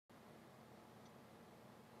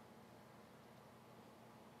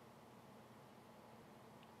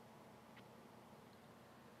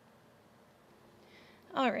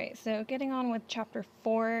Alright, so getting on with Chapter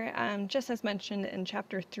 4, just as mentioned in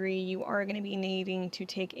Chapter 3, you are going to be needing to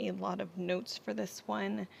take a lot of notes for this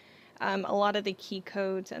one. A lot of the key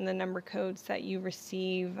codes and the number codes that you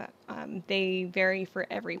receive, they vary for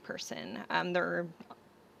every person. They're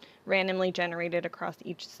randomly generated across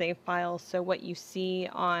each save file, so what you see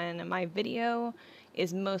on my video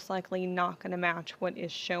is most likely not going to match what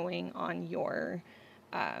is showing on your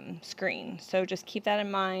screen. So just keep that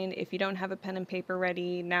in mind. If you don't have a pen and paper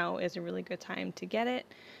ready, now is a really good time to get it.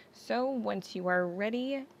 So once you are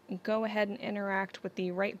ready, go ahead and interact with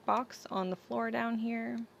the right box on the floor down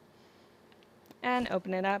here and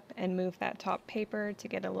open it up and move that top paper to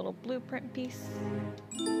get a little blueprint piece.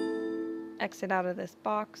 Exit out of this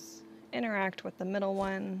box, interact with the middle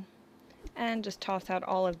one, and just toss out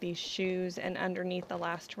all of these shoes, and underneath the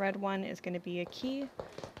last red one is going to be a key.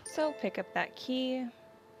 So pick up that key,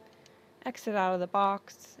 exit out of the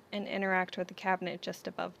box, and interact with the cabinet just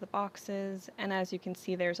above the boxes. And as you can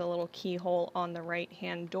see, there's a little keyhole on the right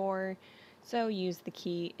hand door. So use the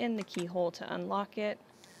key in the keyhole to unlock it,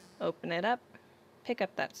 open it up, pick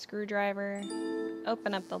up that screwdriver,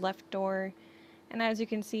 open up the left door, and as you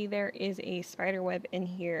can see, there is a spider web in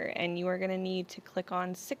here, and you are going to need to click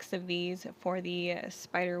on 6 of these for the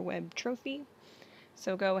spider web trophy.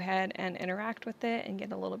 So go ahead and interact with it and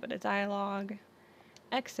get a little bit of dialogue.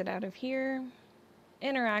 Exit out of here,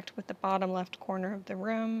 interact with the bottom left corner of the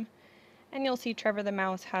room, and you'll see Trevor the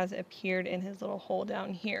mouse has appeared in his little hole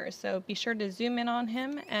down here. So be sure to zoom in on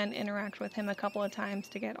him and interact with him a couple of times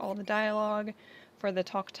to get all the dialogue for the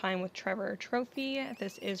Talk Time with Trevor trophy.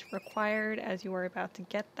 This is required as you are about to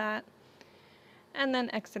get that. And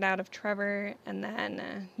then exit out of Trevor, and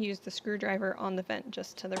then use the screwdriver on the vent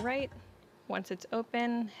just to the right. Once it's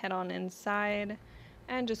open, head on inside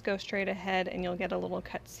and just go straight ahead, and you'll get a little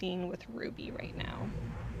cutscene with Ruby right now.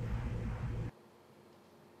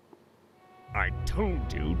 I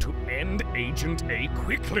told you to end Agent A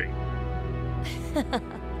quickly.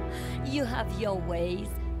 You have your ways,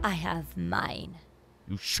 I have mine.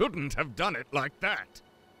 You shouldn't have done it like that.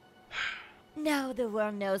 Now the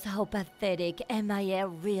world knows how pathetic MIA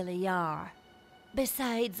really are.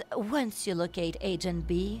 Besides, once you locate Agent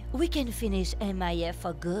B, we can finish MIA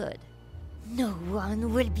for good. No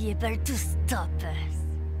one will be able to stop us.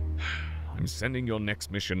 I'm sending your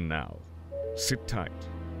next mission now. Sit tight.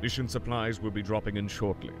 Mission supplies will be dropping in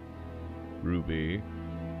shortly. Ruby,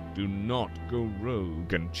 do not go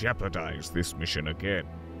rogue and jeopardize this mission again.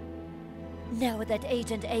 Now that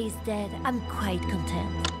Agent A is dead, I'm quite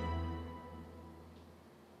content.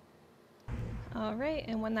 Alright,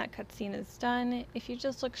 and when that cutscene is done, if you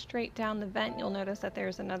just look straight down the vent, you'll notice that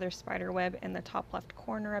there's another spider web in the top left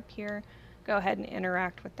corner up here. Go ahead and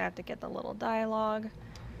interact with that to get the little dialogue.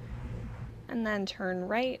 And then turn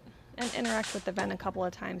right and interact with the vent a couple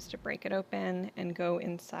of times to break it open and go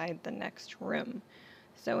inside the next room.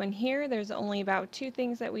 So in here, there's only about 2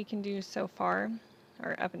 things that we can do so far,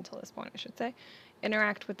 or up until this point I should say.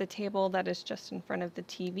 Interact with the table that is just in front of the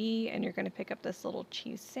TV, and you're going to pick up this little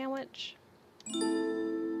cheese sandwich.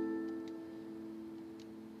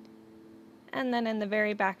 And then in the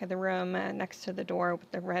very back of the room, next to the door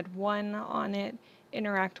with the red 1 on it,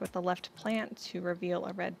 interact with the left plant to reveal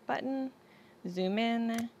a red button. Zoom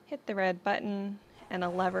in, hit the red button, and a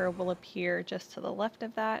lever will appear just to the left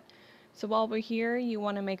of that. So while we're here, you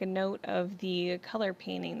want to make a note of the color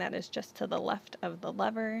painting that is just to the left of the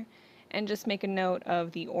lever, and just make a note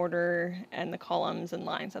of the order and the columns and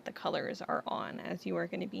lines that the colors are on, as you are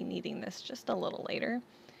going to be needing this just a little later.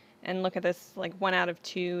 And look at this, like 1 out of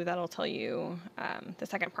 2, that'll tell you the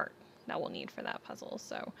second part that we'll need for that puzzle.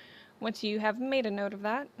 So once you have made a note of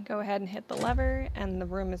that, go ahead and hit the lever, and the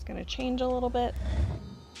room is going to change a little bit.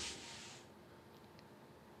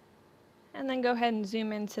 And then go ahead and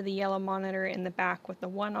zoom into the yellow monitor in the back with the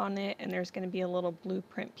 1 on it, and there's going to be a little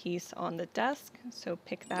blueprint piece on the desk, so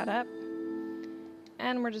pick that up.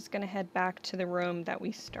 And we're just going to head back to the room that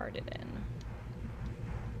we started in.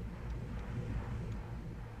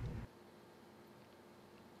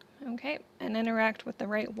 Okay, and interact with the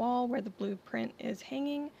right wall where the blueprint is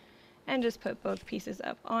hanging, and just put both pieces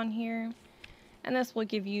up on here. And this will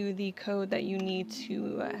give you the code that you need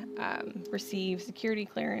to receive security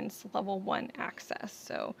clearance level 1 access.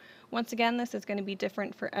 So once again, this is going to be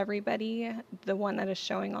different for everybody. The one that is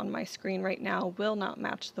showing on my screen right now will not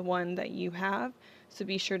match the one that you have. So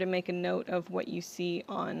be sure to make a note of what you see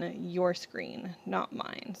on your screen, not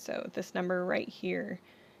mine. So this number right here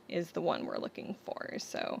is the one we're looking for.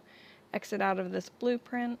 So exit out of this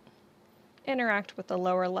blueprint, interact with the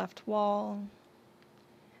lower left wall,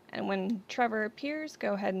 and when Trevor appears,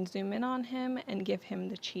 go ahead and zoom in on him and give him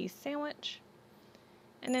the cheese sandwich.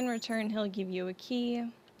 And in return, he'll give you a key.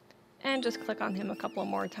 And just click on him a couple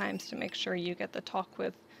more times to make sure you get the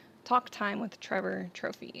talk time with Trevor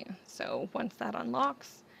trophy. So once that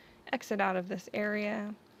unlocks, exit out of this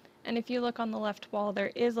area. And if you look on the left wall,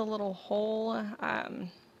 there is a little hole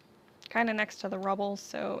kind of next to the rubble,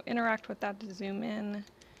 so interact with that to zoom in.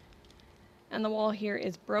 And the wall here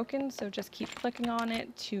is broken, so just keep clicking on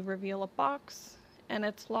it to reveal a box. And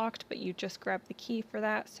it's locked, but you just grab the key for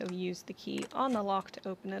that, so use the key on the lock to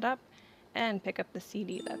open it up and pick up the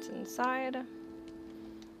CD that's inside.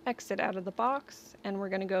 Exit out of the box, and we're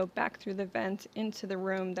going to go back through the vent into the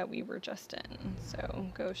room that we were just in. So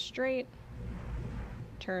go straight,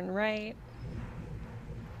 turn right,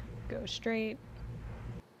 go straight,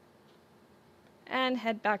 and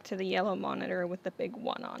head back to the yellow monitor with the big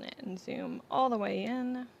 1 on it, and zoom all the way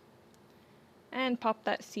in, and pop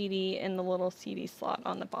that CD in the little CD slot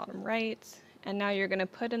on the bottom right. And now you're going to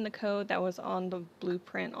put in the code that was on the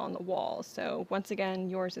blueprint on the wall. So once again,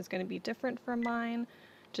 yours is going to be different from mine.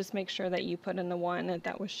 Just make sure that you put in the one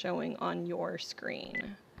that was showing on your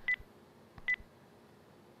screen.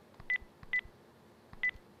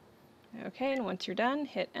 Okay, and once you're done,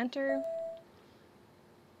 hit enter.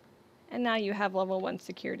 And now you have level 1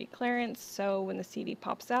 security clearance, so when the CD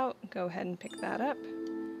pops out, go ahead and pick that up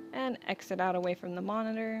and exit out away from the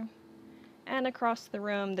monitor. And across the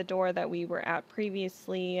room, the door that we were at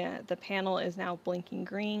previously, the panel is now blinking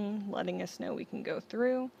green, letting us know we can go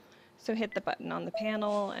through. So hit the button on the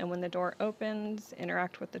panel, and when the door opens,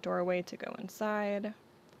 interact with the doorway to go inside.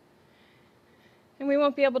 And we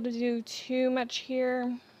won't be able to do too much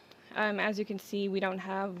here. As you can see, we don't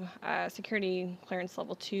have security clearance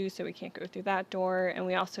level 2, so we can't go through that door, and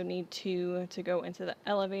we also need to go into the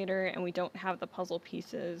elevator, and we don't have the puzzle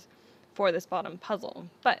pieces for this bottom puzzle.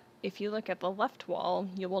 But if you look at the left wall,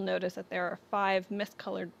 you will notice that there are 5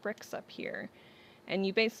 miscolored bricks up here, and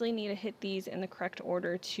you basically need to hit these in the correct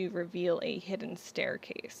order to reveal a hidden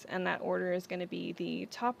staircase, and that order is going to be the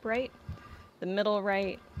top right, the middle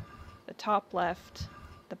right, the top left,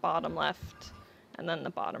 the bottom left, and then the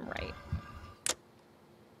bottom right.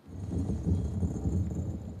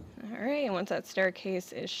 Alright, and once that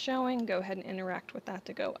staircase is showing, go ahead and interact with that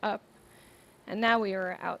to go up. And now we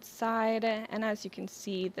are outside, and as you can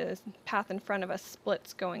see, the path in front of us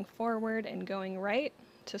splits going forward and going right.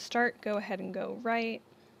 To start, go ahead and go right,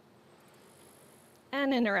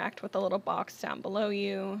 and interact with the little box down below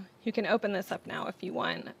you. You can open this up now if you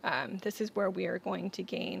want. This is where we are going to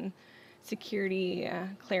gain security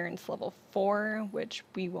clearance level 4, which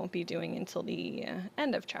we won't be doing until the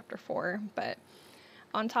end of chapter 4, but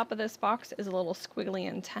on top of this box is a little squiggly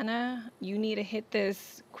antenna. You need to hit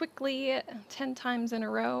this quickly 10 times in a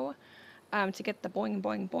row to get the Boing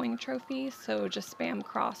Boing Boing trophy, so just spam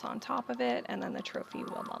cross on top of it and then the trophy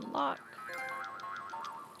will unlock.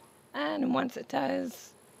 And once it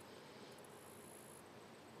does,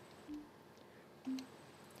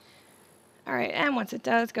 alright, and once it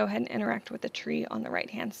does, go ahead and interact with the tree on the right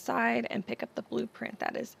hand side and pick up the blueprint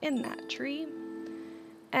that is in that tree.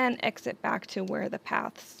 And exit back to where the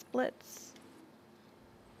path splits.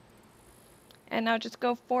 And now just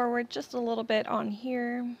go forward just a little bit on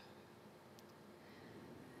here.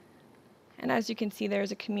 And as you can see,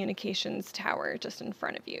 there's a communications tower just in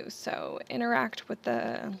front of you. So interact with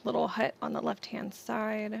the little hut on the left-hand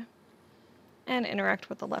side and interact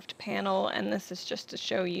with the left panel. And this is just to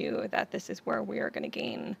show you that this is where we are going to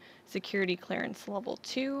gain security clearance level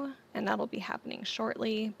 2, and that'll be happening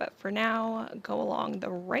shortly. But for now, go along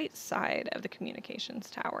the right side of the communications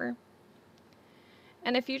tower.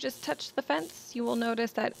 And if you just touch the fence, you will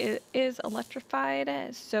notice that it is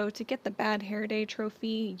electrified. So to get the Bad Hair Day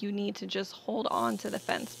trophy, you need to just hold on to the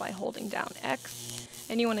fence by holding down X.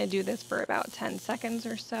 And you want to do this for about 10 seconds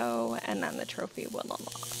or so, and then the trophy will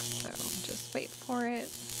unlock. So just wait for it.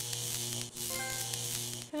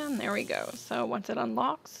 And there we go. So once it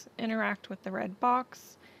unlocks, interact with the red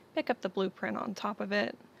box, pick up the blueprint on top of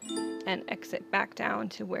it, and exit back down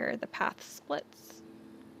to where the path splits.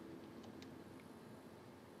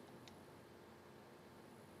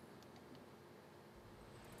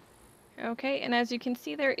 Okay, and as you can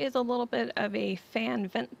see, there is a little bit of a fan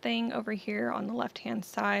vent thing over here on the left-hand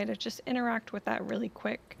side. Just interact with that really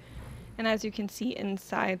quick. And as you can see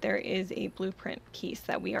inside, there is a blueprint piece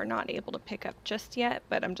that we are not able to pick up just yet,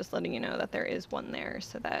 but I'm just letting you know that there is one there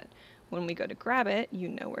so that when we go to grab it, you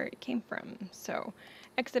know where it came from. So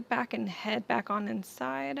exit back and head back on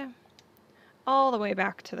inside, all the way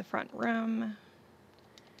back to the front room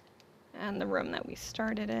and the room that we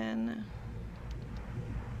started in.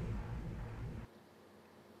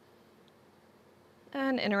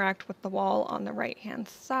 And interact with the wall on the right hand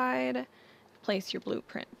side. place your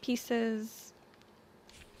blueprint pieces,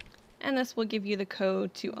 and this will give you the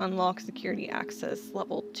code to unlock security access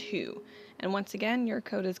level 2. And once again, your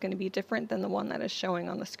code is going to be different than the one that is showing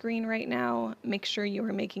on the screen right now. Make sure you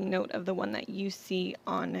are making note of the one that you see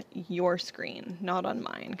on your screen, not on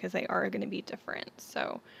mine, because they are going to be different.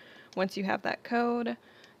 So once you have that code,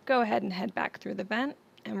 go ahead and head back through the vent,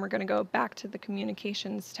 and we're going to go back to the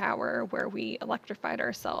communications tower where we electrified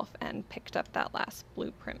ourselves and picked up that last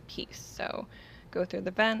blueprint piece. So go through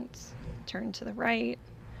the vents, turn to the right,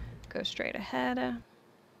 go straight ahead,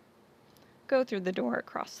 go through the door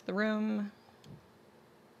across the room,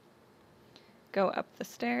 go up the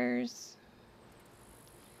stairs,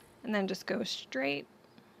 and then just go straight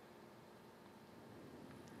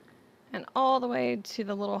and all the way to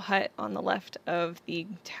the little hut on the left of the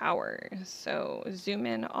tower. So zoom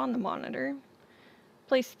in on the monitor,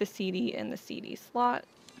 place the CD in the CD slot,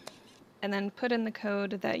 and then put in the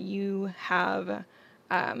code that you have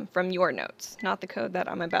from your notes, not the code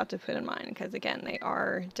that I'm about to put in mine, because again, they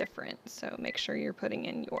are different. So make sure you're putting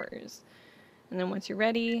in yours. And then once you're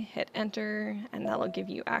ready, hit enter, and that'll give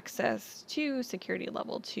you access to security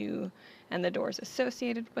level 2 and the doors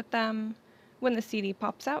associated with them. When the CD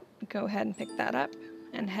pops out, go ahead and pick that up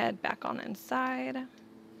and head back on inside.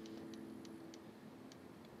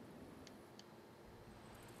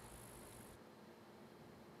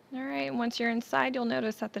 Alright, once you're inside, you'll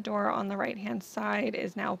notice that the door on the right-hand side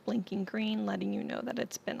is now blinking green, letting you know that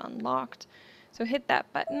it's been unlocked. So hit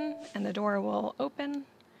that button and the door will open.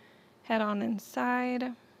 Head on inside.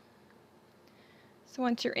 So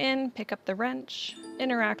once you're in, pick up the wrench,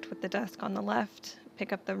 interact with the desk on the left,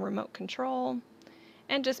 pick up the remote control,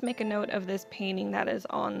 and just make a note of this painting that is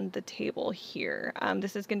on the table here.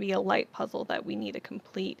 This is going to be a light puzzle that we need to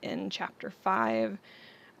complete in Chapter 5.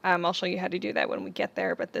 I'll show you how to do that when we get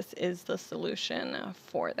there, but this is the solution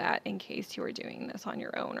for that in case you are doing this on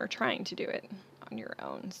your own or trying to do it on your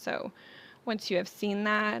own. So once you have seen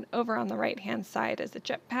that, over on the right-hand side is a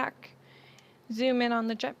jetpack. Zoom in on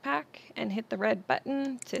the jetpack and hit the red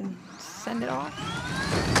button to send it off.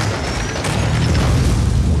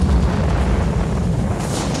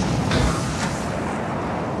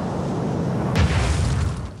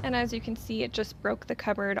 And as you can see, it just broke the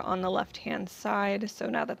cupboard on the left-hand side. So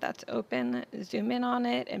now that that's open, zoom in on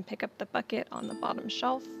it and pick up the bucket on the bottom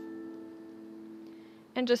shelf.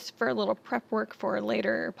 And just for a little prep work for a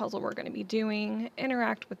later puzzle we're going to be doing,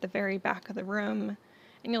 interact with the very back of the room,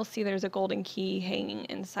 and you'll see there's a golden key hanging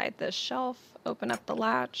inside this shelf. Open up the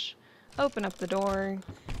latch, open up the door,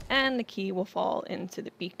 and the key will fall into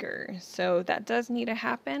the beaker. So that does need to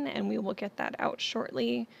happen, and we will get that out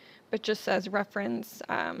shortly. But just as reference,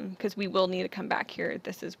 because we will need to come back here,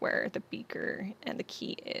 this is where the beaker and the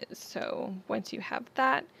key is. So once you have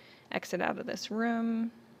that, exit out of this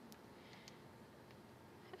room,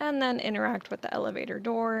 and then interact with the elevator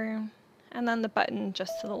door, and then the button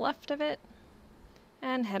just to the left of it,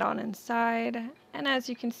 and head on inside. And as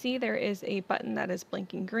you can see, there is a button that is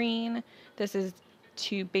blinking green. This is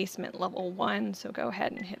to basement level 1, so go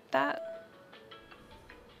ahead and hit that.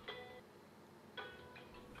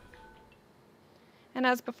 And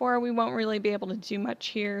as before, we won't really be able to do much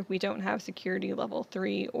here. We don't have security level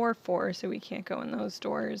 3 or 4, so we can't go in those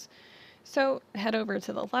doors. So head over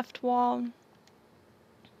to the left wall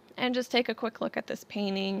and just take a quick look at this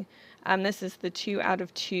painting. This is the 2 out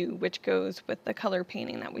of 2, which goes with the color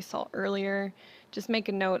painting that we saw earlier. Just make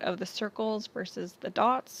a note of the circles versus the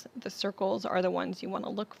dots. The circles are the ones you want to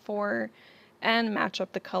look for, and match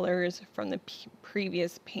up the colors from the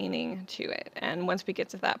previous painting to it. And once we get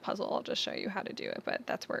to that puzzle, I'll just show you how to do it, but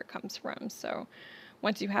that's where it comes from. So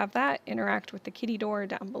once you have that, interact with the kitty door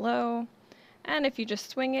down below. And if you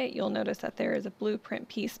just swing it, you'll notice that there is a blueprint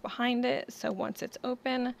piece behind it. So once it's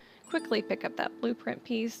open, quickly pick up that blueprint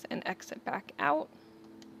piece and exit back out.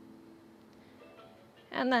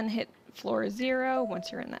 And then hit floor 0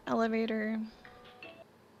 once you're in the elevator.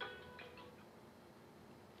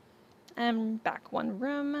 And back 1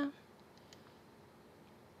 room.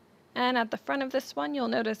 And at the front of this one, you'll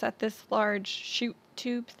notice that this large chute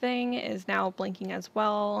tube thing is now blinking as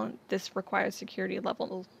well. This requires security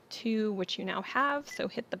level 2, which you now have. So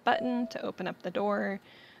hit the button to open up the door,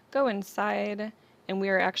 go inside, and we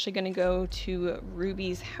are actually going to go to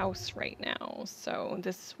Ruby's house right now. So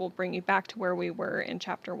this will bring you back to where we were in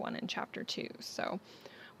Chapter 1 and Chapter 2. So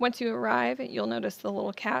once you arrive, you'll notice the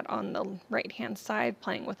little cat on the right-hand side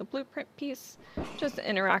playing with a blueprint piece. Just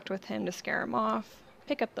interact with him to scare him off,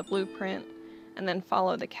 pick up the blueprint, and then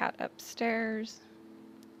follow the cat upstairs.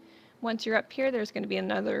 Once you're up here, there's going to be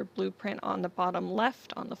another blueprint on the bottom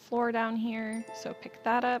left on the floor down here, so pick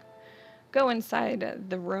that up. Go inside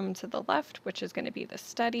the room to the left, which is going to be the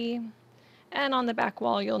study. And on the back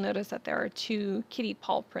wall, you'll notice that there are 2 kitty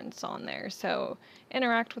paw prints on there. So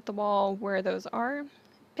interact with the wall where those are,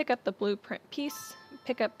 pick up the blueprint piece,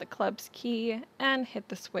 pick up the club's key, and hit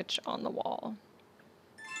the switch on the wall.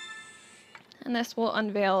 And this will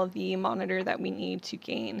unveil the monitor that we need to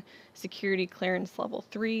gain security clearance level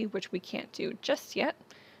 3, which we can't do just yet.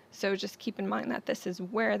 So just keep in mind that this is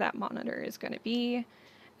where that monitor is going to be.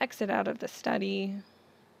 Exit out of the study,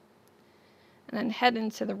 and then head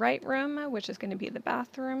into the right room, which is going to be the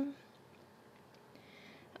bathroom.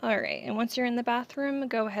 Alright, and once you're in the bathroom,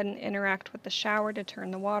 go ahead and interact with the shower to turn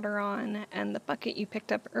the water on, and the bucket you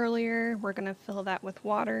picked up earlier, we're going to fill that with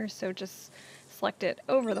water, so just select it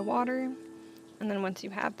over the water. And then once you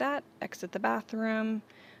have that, exit the bathroom,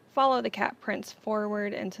 follow the cat prints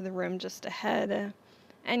forward into the room just ahead,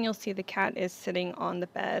 and you'll see the cat is sitting on the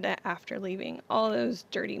bed after leaving all those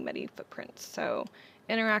dirty, muddy footprints. So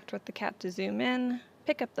interact with the cat to zoom in,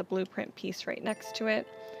 pick up the blueprint piece right next to it,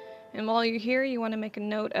 and while you're here, you want to make a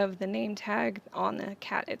note of the name tag on the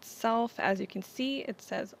cat itself. As you can see, it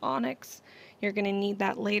says Onyx. You're going to need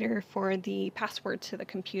that later for the password to the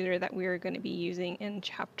computer that we are going to be using in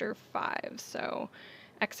Chapter 5. So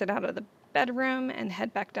exit out of the bedroom and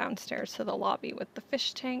head back downstairs to the lobby with the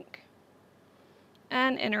fish tank.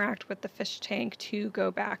 And interact with the fish tank to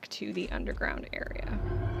go back to the underground area.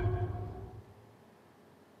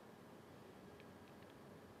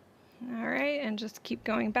 Alright, and just keep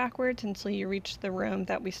going backwards until you reach the room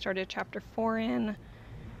that we started Chapter 4 in.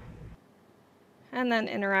 And then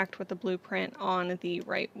interact with the blueprint on the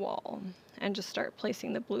right wall. And just start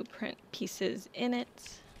placing the blueprint pieces in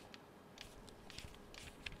it.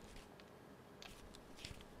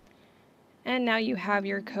 And now you have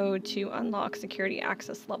your code to unlock security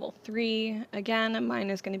access level 3. Again, mine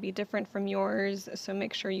is going to be different from yours, so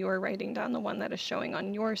make sure you are writing down the one that is showing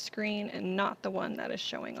on your screen and not the one that is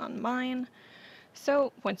showing on mine.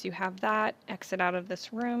 So once you have that, exit out of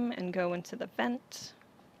this room and go into the vent.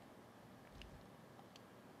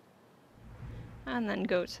 And then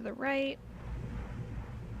go to the right.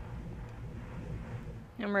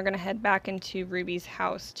 And we're going to head back into Ruby's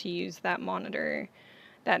house to use that monitor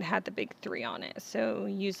that had the big 3 on it. So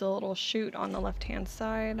use the little chute on the left-hand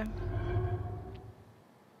side.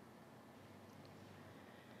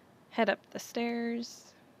 Head up the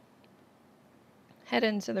stairs. Head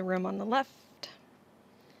into the room on the left.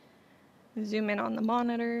 Zoom in on the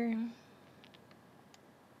monitor.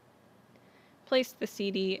 Place the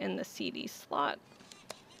CD in the CD slot.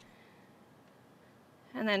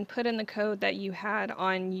 And then put in the code that you had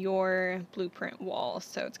on your blueprint wall.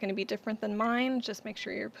 So it's going to be different than mine. Just make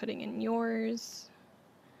sure you're putting in yours.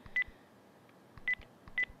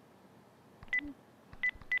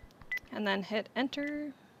 And then hit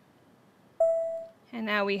enter. And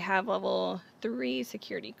now we have level 3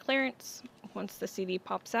 security clearance. Once the CD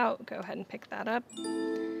pops out, go ahead and pick that up.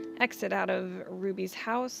 Exit out of Ruby's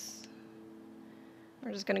house.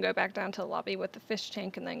 We're just going to go back down to the lobby with the fish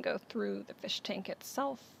tank and then go through the fish tank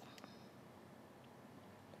itself.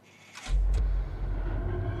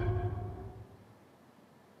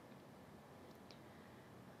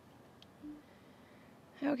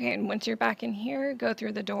 Okay, and once you're back in here, go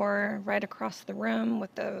through the door right across the room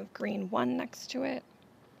with the green 1 next to it.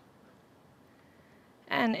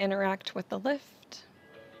 And interact with the lift.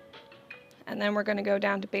 And then we're going to go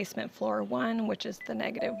down to basement floor 1, which is the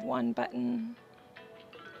 -1 button.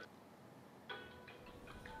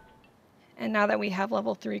 And now that we have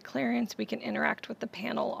level 3 clearance, we can interact with the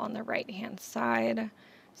panel on the right-hand side.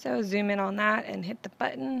 So zoom in on that and hit the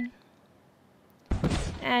button.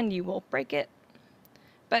 And you will break it.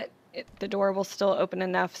 But the door will still open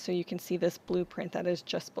enough so you can see this blueprint that is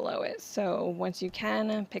just below it. So once you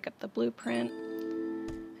can, pick up the blueprint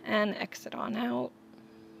and exit on out.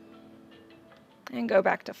 And go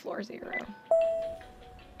back to floor 0.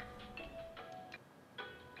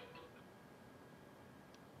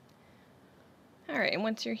 Alright, and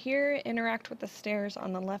once you're here, interact with the stairs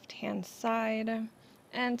on the left-hand side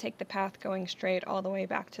and take the path going straight all the way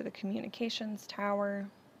back to the communications tower.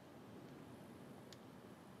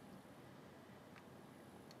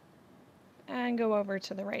 And go over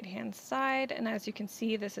to the right-hand side, and as you can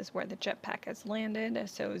see, this is where the jetpack has landed.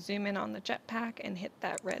 So zoom in on the jetpack and hit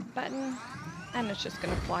that red button, and it's just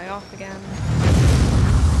going to fly off again.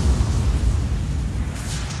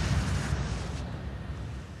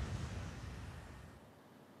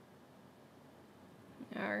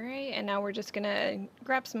 Alright, and now we're just going to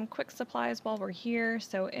grab some quick supplies while we're here.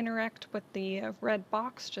 So interact with the red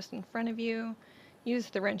box just in front of you. Use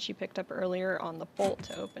the wrench you picked up earlier on the bolt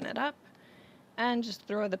to open it up. And just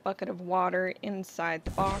throw the bucket of water inside the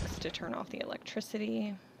box to turn off the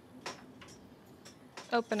electricity.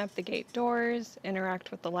 Open up the gate doors, interact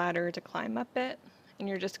with the ladder to climb up it, and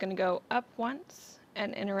you're just going to go up once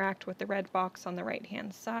and interact with the red box on the right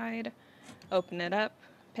hand side. Open it up,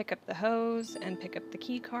 pick up the hose, and pick up the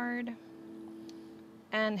key card,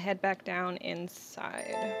 and head back down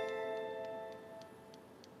inside.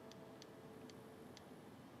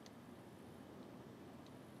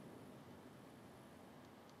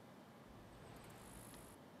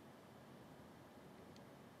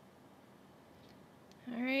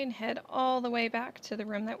 Alright, head all the way back to the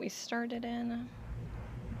room that we started in.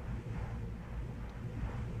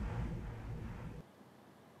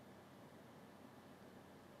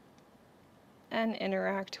 And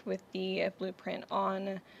interact with the blueprint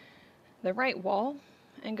on the right wall.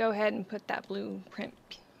 And go ahead and put that blueprint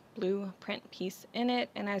piece in it.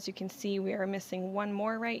 And as you can see, we are missing one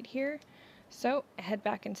more right here. So head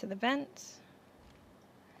back into the vent.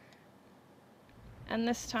 And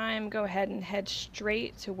this time, go ahead and head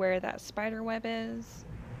straight to where that spider web is.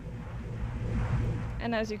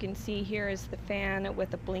 And as you can see, here is the fan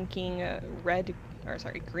with a blinking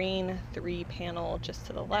green 3 panel just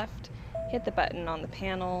to the left. Hit the button on the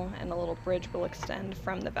panel and a little bridge will extend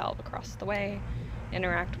from the valve across the way.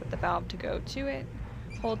 Interact with the valve to go to it.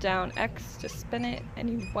 Hold down X to spin it, and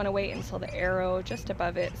you want to wait until the arrow just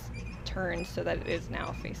above it turns so that it is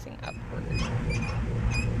now facing upward.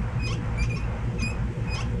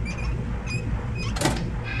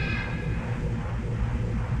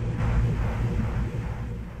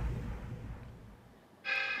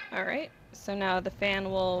 Alright, so now the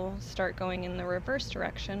fan will start going in the reverse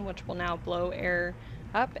direction, which will now blow air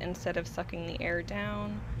up instead of sucking the air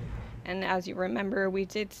down. And as you remember, we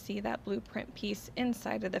did see that blueprint piece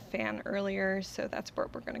inside of the fan earlier, so that's where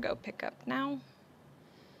we're going to go pick up now.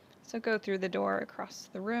 So go through the door across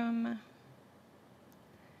the room,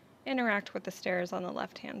 interact with the stairs on the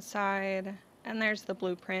left-hand side, and there's the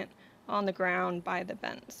blueprint on the ground by the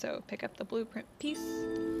vent. So pick up the blueprint piece,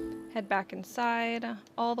 head back inside,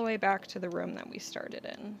 all the way back to the room that we started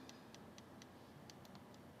in.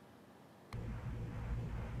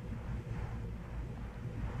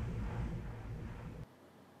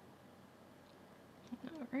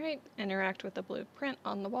 Alright, interact with the blueprint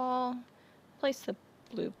on the wall, place the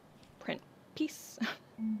blueprint piece,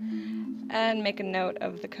 and make a note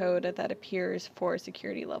of the code that appears for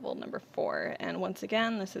security level number 4. And once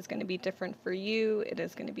again, this is going to be different for you. It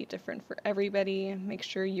is going to be different for everybody. Make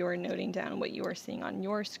sure you are noting down what you are seeing on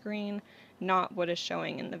your screen, not what is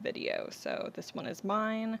showing in the video. So this one is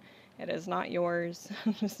mine. It is not yours.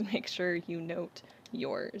 Just make sure you note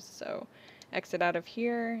yours. So exit out of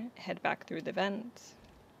here, head back through the vent.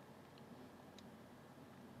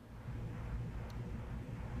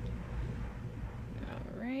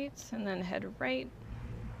 Right, and then head right,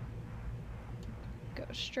 go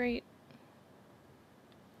straight,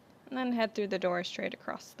 and then head through the door straight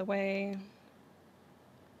across the way,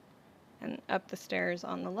 and up the stairs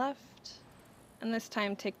on the left, and this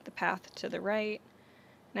time take the path to the right.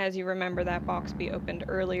 And as you remember, that box we opened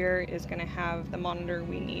earlier is going to have the monitor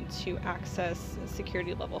we need to access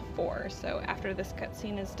security level 4. So after this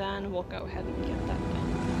cutscene is done, we'll go ahead and get that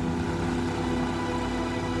done.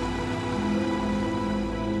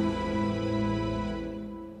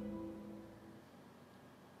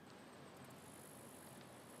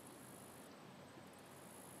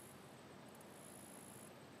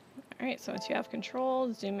 Alright, so once you have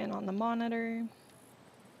control, zoom in on the monitor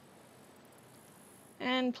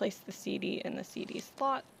and place the CD in the CD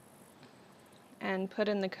slot and put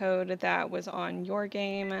in the code that was on your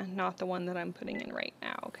game, not the one that I'm putting in right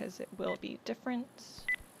now, because it will be different.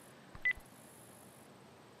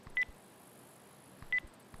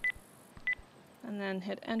 And then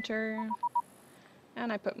hit enter,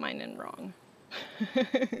 and I put mine in wrong.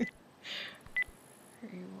 319272863.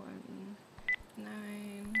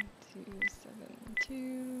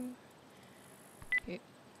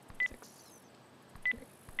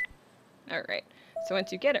 Alright, so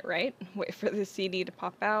once you get it right, wait for the CD to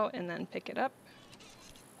pop out and then pick it up.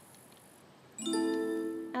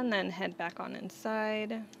 And then head back on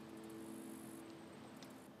inside.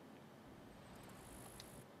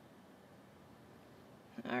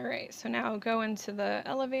 Alright, so now go into the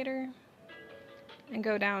elevator and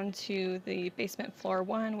go down to the basement floor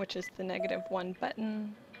 1, which is the -1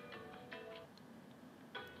 button.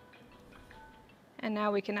 And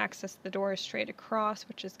now we can access the door straight across,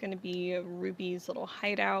 which is going to be Ruby's little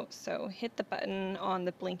hideout. So hit the button on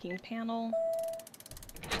the blinking panel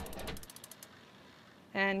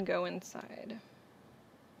and go inside.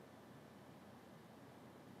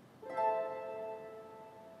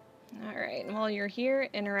 Alright, and while you're here,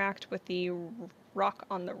 interact with the rock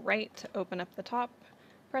on the right to open up the top.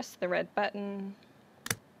 Press the red button.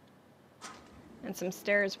 And some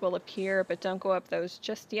stairs will appear, but don't go up those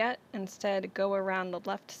just yet. Instead, go around the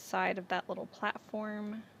left side of that little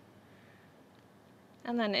platform.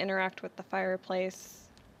 And then interact with the fireplace.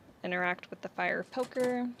 Interact with the fire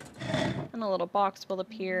poker. And a little box will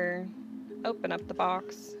appear. Open up the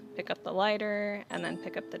box, pick up the lighter, and then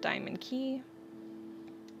pick up the diamond key.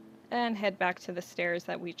 And head back to the stairs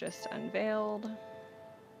that we just unveiled.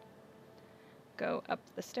 Go up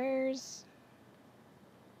the stairs.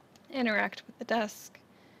 Interact with the desk.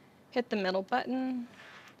 Hit the middle button.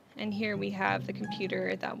 And here we have the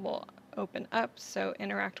computer that will open up. So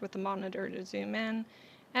interact with the monitor to zoom in.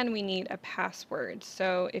 And we need a password.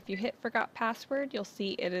 So if you hit forgot password, you'll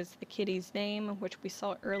see it is the kitty's name, which we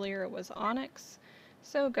saw earlier was Onyx.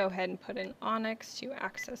 So go ahead and put in Onyx to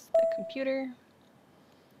access the computer.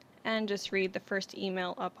 And just read the first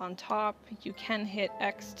email up on top. You can hit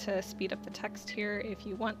X to speed up the text here if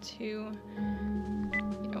you want to.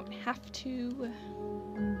 You don't have to.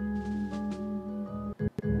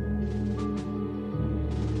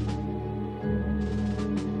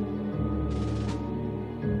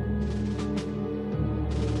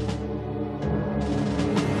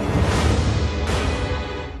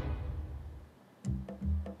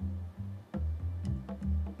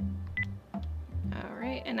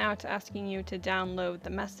 And now it's asking you to download the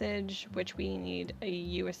message, which we need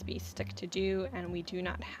a USB stick to do, and we do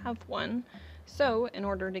not have one. So in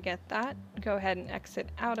order to get that, go ahead and exit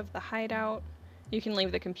out of the hideout. You can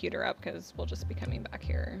leave the computer up because we'll just be coming back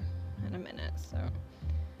here in a minute. So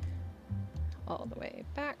all the way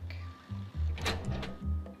back.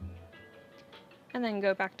 And then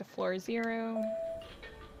go back to floor 0.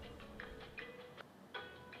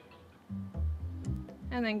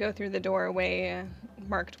 And then go through the doorway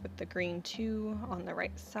marked with the green 2 on the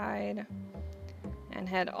right side, and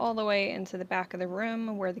head all the way into the back of the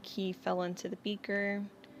room where the key fell into the beaker.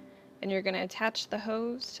 And you're going to attach the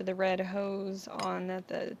hose to the red hose on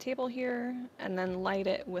the table here, and then light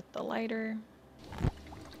it with the lighter.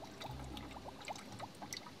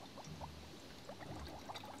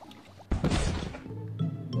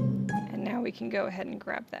 And now we can go ahead and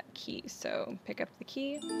grab that key. So pick up the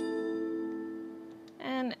key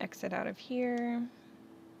and exit out of here.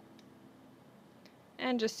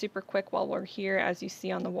 And just super quick while we're here, as you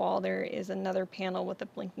see on the wall, there is another panel with a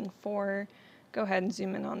blinking 4. Go ahead and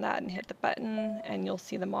zoom in on that and hit the button, and you'll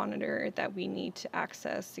see the monitor that we need to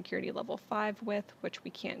access security level 5 with, which we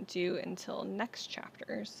can't do until next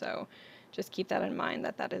chapter. So just keep that in mind,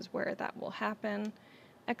 that that is where that will happen.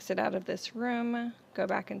 Exit out of this room, go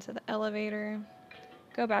back into the elevator,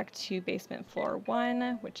 go back to basement floor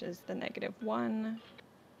 1, which is the -1.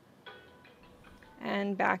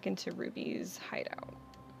 And back into Ruby's hideout.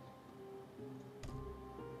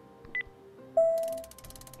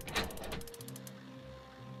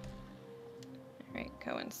 Alright,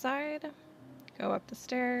 go inside, go up the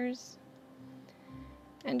stairs,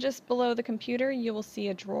 and just below the computer you will see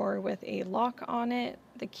a drawer with a lock on it.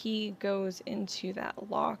 The key goes into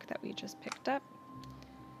that lock that we just picked up.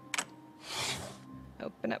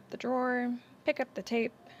 Open up the drawer, pick up the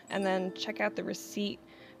tape, and then check out the receipt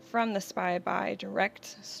from the Spy by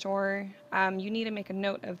Direct store. You need to make a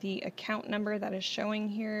note of the account number that is showing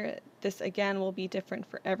here. This again will be different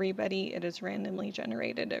for everybody. It is randomly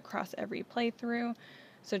generated across every playthrough.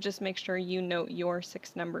 So just make sure you note your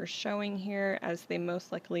 6 numbers showing here, as they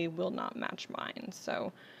most likely will not match mine.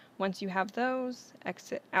 So once you have those,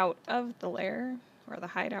 exit out of the lair, or the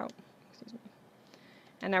hideout, excuse me.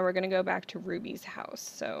 And now we're going to go back to Ruby's house.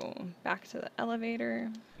 So back to the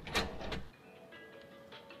elevator.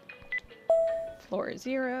 Floor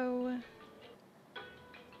 0.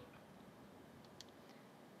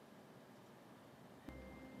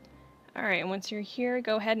 Alright, and once you're here,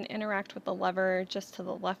 go ahead and interact with the lever just to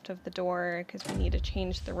the left of the door, because we need to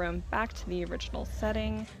change the room back to the original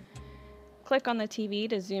setting. Click on the TV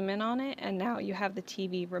to zoom in on it, and now you have the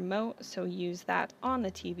TV remote, so use that on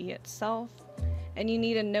the TV itself. And you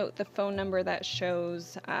need to note the phone number that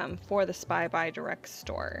shows for the Spy by Direct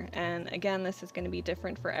store. And again, this is going to be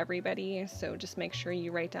different for everybody, so just make sure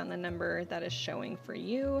you write down the number that is showing for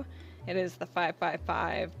you. It is the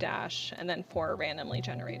 555- and then 4 randomly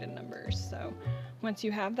generated numbers. So once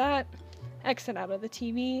you have that, exit out of the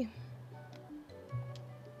TV.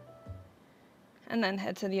 And then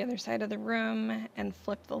head to the other side of the room and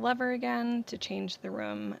flip the lever again to change the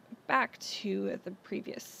room back to the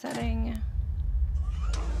previous setting.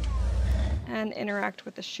 And interact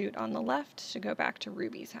with the chute on the left to go back to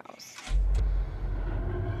Ruby's house.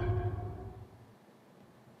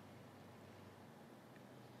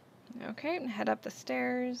 Okay, and head up the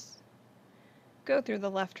stairs. Go through the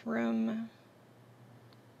left room.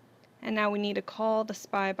 And now we need to call the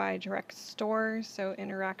Spy by Direct store, so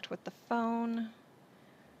interact with the phone.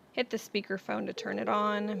 Hit the speakerphone to turn it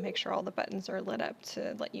on, make sure all the buttons are lit up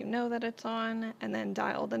to let you know that it's on, and then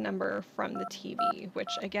dial the number from the TV, which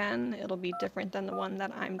again, it'll be different than the one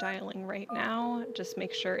that I'm dialing right now. Just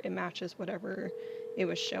make sure it matches whatever it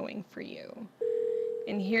was showing for you.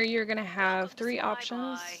 In here you're going to have three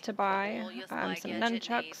options to buy, some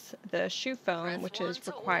nunchucks, the shoe phone, which is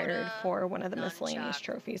required for one of the miscellaneous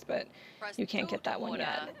trophies, but you can't get that one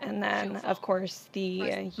yet. And then, of course, the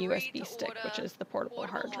USB stick, which is the portable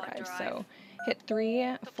hard drive. So hit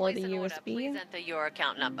 3 for the USB. Please enter your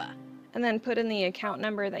account number. And then put in the account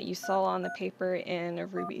number that you saw on the paper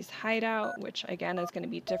in Ruby's hideout, which again is going to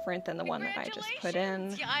be different than the one that I just put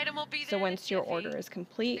in. Your item will be So there once in a your jiffy. order is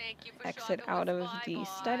complete, Thank you for exit shopping out with of the Flyboy.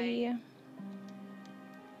 study,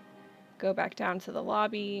 go back down to the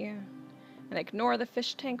lobby, and ignore the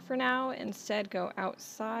fish tank for now. Instead, go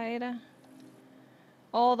outside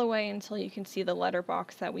all the way until you can see the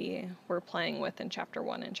letterbox that we were playing with in Chapter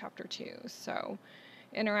 1 and Chapter 2. So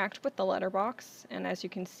interact with the letterbox, and as you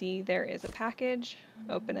can see, there is a package.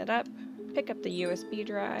 Open it up, pick up the USB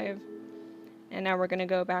drive, and now we're going to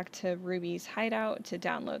go back to Ruby's hideout to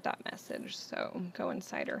download that message. So go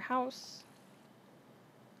inside her house,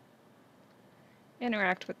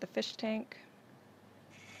 interact with the fish tank,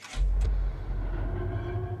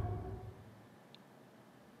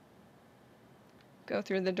 go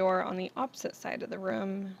through the door on the opposite side of the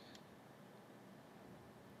room,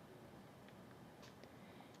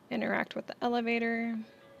 interact with the elevator,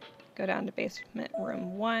 go down to basement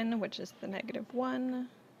room 1, which is the -1,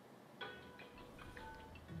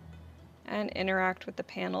 and interact with the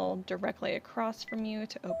panel directly across from you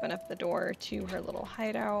to open up the door to her little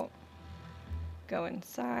hideout. Go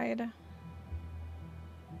inside,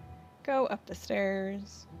 go up the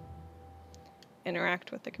stairs,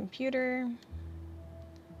 interact with the computer,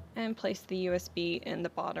 and place the USB in the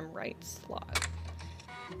bottom right slot.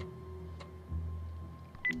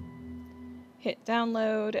 Hit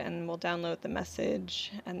download and we'll download the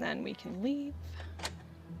message and then we can leave.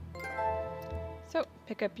 So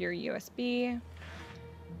pick up your USB,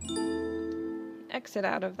 exit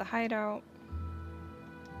out of the hideout,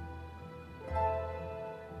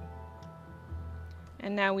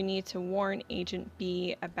 and now we need to warn Agent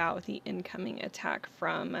B about the incoming attack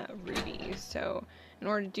from Ruby. So in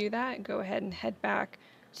order to do that, go ahead and head back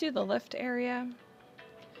to the lift area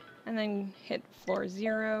and then hit floor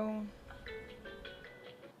 0.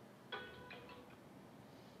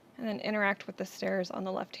 And then interact with the stairs on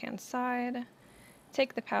the left-hand side.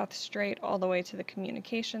 Take the path straight all the way to the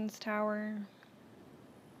communications tower.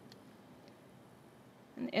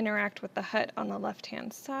 And interact with the hut on the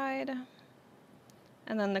left-hand side.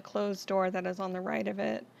 And then the closed door that is on the right of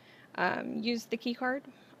it. Use the keycard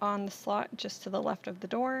on the slot just to the left of the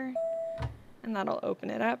door, and that'll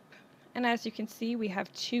open it up. And as you can see, we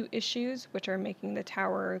have 2 issues which are making the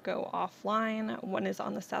tower go offline. One is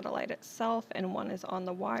on the satellite itself and one is on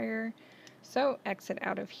the wire. So exit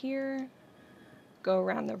out of here, go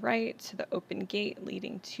around the right to the open gate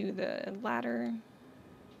leading to the ladder.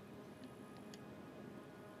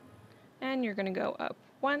 And you're going to go up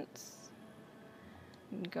once,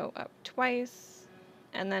 and go up twice,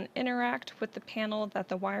 and then interact with the panel that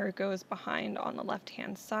the wire goes behind on the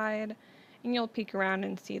left-hand side. And you'll peek around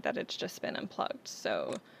and see that it's just been unplugged.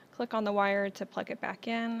 So click on the wire to plug it back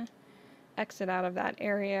in, exit out of that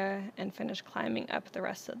area, and finish climbing up the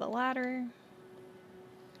rest of the ladder.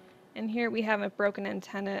 And here we have a broken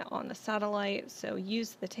antenna on the satellite, so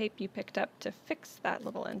use the tape you picked up to fix that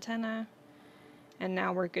little antenna. And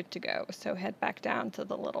now we're good to go. So head back down to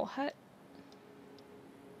the little hut.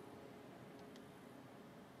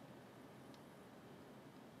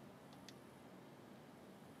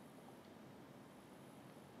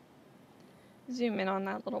 Zoom in on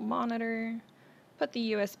that little monitor, put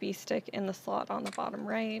the USB stick in the slot on the bottom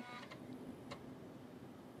right,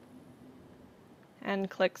 and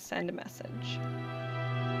click send message.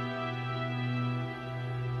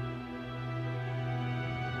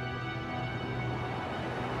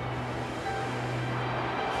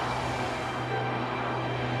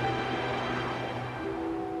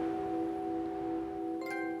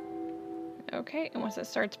 Okay, and once it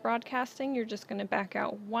starts broadcasting, you're just going to back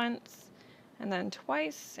out once and then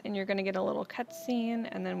twice, and you're going to get a little cutscene,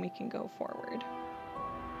 and then we can go forward.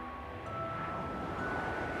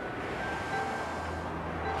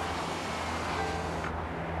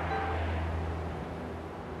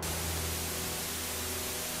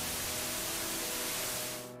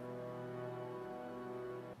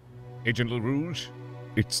 Agent LaRouge,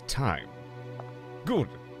 it's time. Good.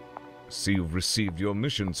 See you've received your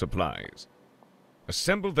mission supplies.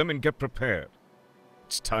 Assemble them and get prepared.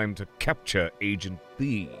 It's time to capture Agent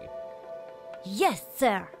B. Yes,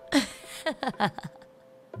 sir.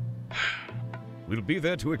 We'll be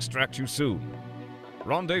there to extract you soon.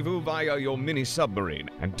 Rendezvous via your mini-submarine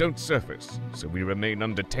and don't surface, so we remain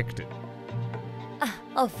undetected.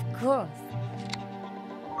 Of course.